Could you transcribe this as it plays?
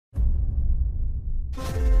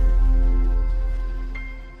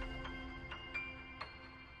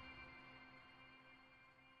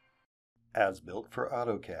As built for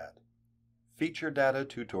AutoCAD. Feature Data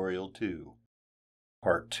Tutorial 2.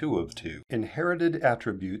 Part 2 of 2. Inherited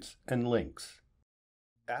Attributes and Links.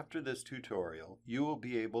 After this tutorial, you will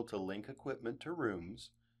be able to link equipment to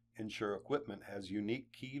rooms, ensure equipment has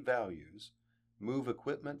unique key values, move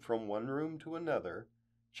equipment from one room to another,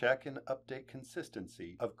 check and update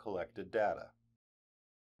consistency of collected data.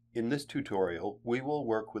 In this tutorial, we will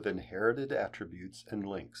work with inherited attributes and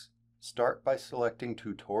links. Start by selecting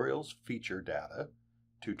Tutorials Feature Data,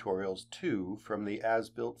 Tutorials 2 from the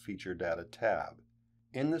As-Built Feature Data tab.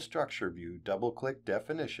 In the Structure view, double-click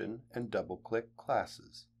Definition and double-click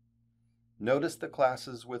Classes. Notice the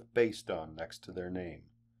classes with Based On next to their name.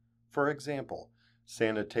 For example,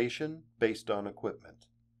 Sanitation based on Equipment.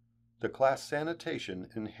 The class Sanitation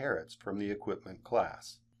inherits from the Equipment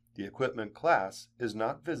class. The Equipment class is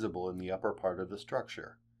not visible in the upper part of the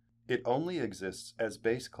structure. It only exists as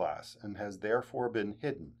base class and has therefore been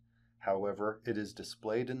hidden. However, it is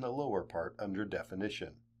displayed in the lower part under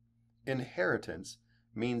Definition. Inheritance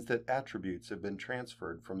means that attributes have been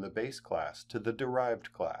transferred from the base class to the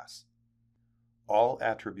derived class. All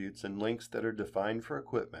attributes and links that are defined for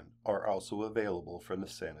equipment are also available from the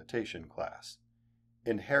Sanitation class.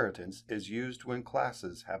 Inheritance is used when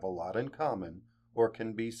classes have a lot in common or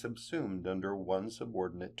can be subsumed under one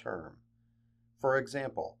subordinate term. For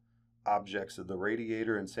example, objects of the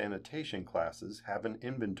Radiator and Sanitation classes have an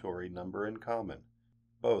inventory number in common.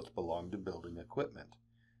 Both belong to building equipment.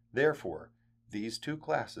 Therefore, these two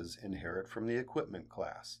classes inherit from the Equipment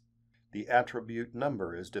class. The attribute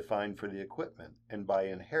number is defined for the equipment and by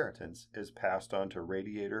inheritance is passed on to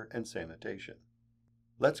Radiator and Sanitation.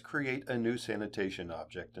 Let's create a new sanitation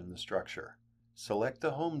object in the structure. Select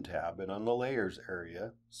the Home tab and on the Layers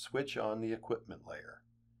area, switch on the Equipment layer.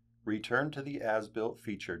 Return to the As-Built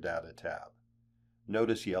Feature Data tab.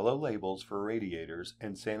 Notice yellow labels for radiators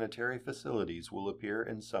and sanitary facilities will appear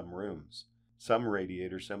in some rooms. Some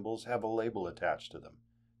radiator symbols have a label attached to them.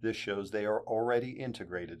 This shows they are already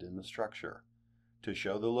integrated in the structure. To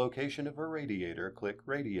show the location of a radiator, click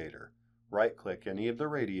Radiator. Right-click any of the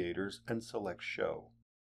radiators and select Show.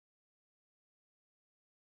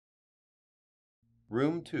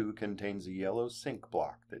 Room 2 contains a yellow sink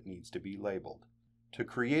block that needs to be labeled. To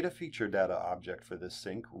create a feature data object for this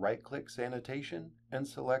sink, right-click Sanitation and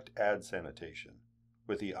select Add Sanitation.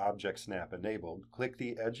 With the Object Snap enabled, click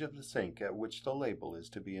the edge of the sink at which the label is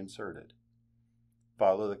to be inserted.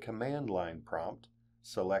 Follow the command line prompt,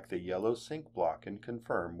 select the yellow sink block and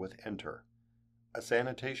confirm with Enter. A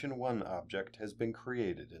Sanitation 1 object has been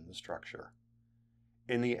created in the structure.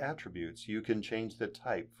 In the attributes, you can change the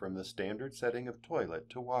type from the standard setting of toilet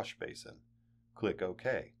to wash basin. Click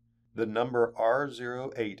OK. The number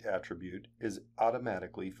R08 attribute is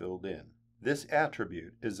automatically filled in. This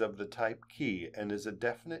attribute is of the type key and is a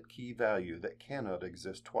definite key value that cannot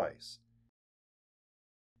exist twice.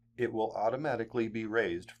 It will automatically be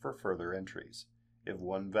raised for further entries. If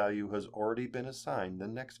one value has already been assigned, the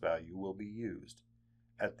next value will be used.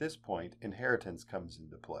 At this point, inheritance comes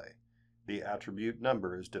into play. The attribute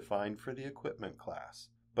number is defined for the Equipment class.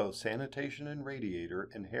 Both Sanitation and Radiator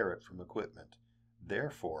inherit from equipment.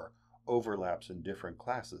 Therefore, overlaps in different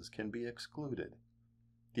classes can be excluded.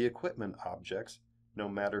 The equipment objects, no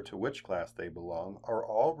matter to which class they belong, are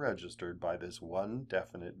all registered by this one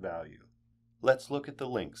definite value. Let's look at the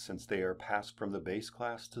links since they are passed from the base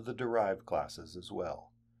class to the derived classes as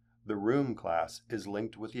well. The Room class is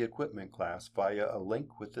linked with the Equipment class via a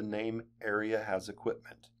link with the name Area Has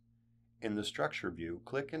Equipment. In the Structure view,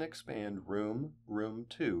 click and expand Room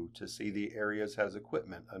 2 to see the Areas Has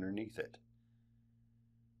Equipment underneath it.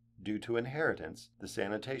 Due to inheritance, the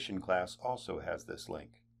Sanitation class also has this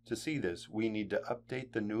link. To see this, we need to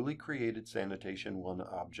update the newly created Sanitation 1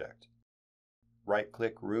 object.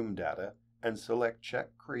 Right-click Room Data and select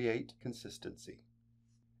Check Create Consistency.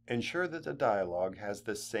 Ensure that the dialog has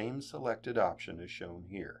the same selected option as shown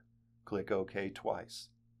here. Click OK twice.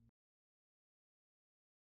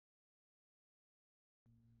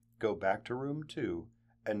 Go back to Room 2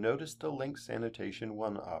 and notice the Link Sanitation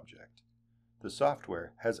 1 object. The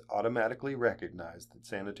software has automatically recognized that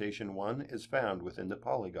Sanitation 1 is found within the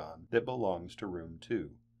polygon that belongs to Room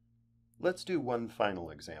 2. Let's do one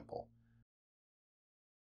final example.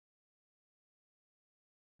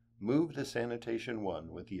 Move the Sanitation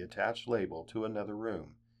 1 with the attached label to another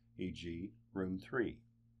room, e.g. Room 3.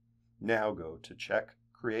 Now go to Check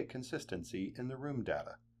Create Consistency in the Room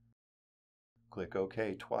Data. Click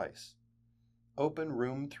OK twice. Open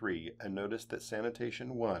Room 3 and notice that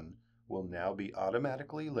Sanitation 1 will now be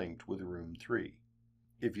automatically linked with Room 3.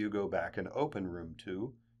 If you go back and open Room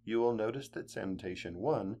 2, you will notice that Sanitation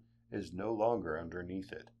 1 is no longer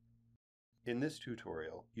underneath it. In this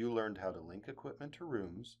tutorial, you learned how to link equipment to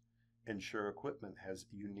rooms, ensure equipment has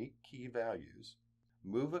unique key values,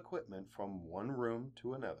 move equipment from one room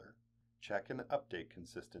to another, check and update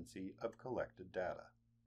consistency of collected data.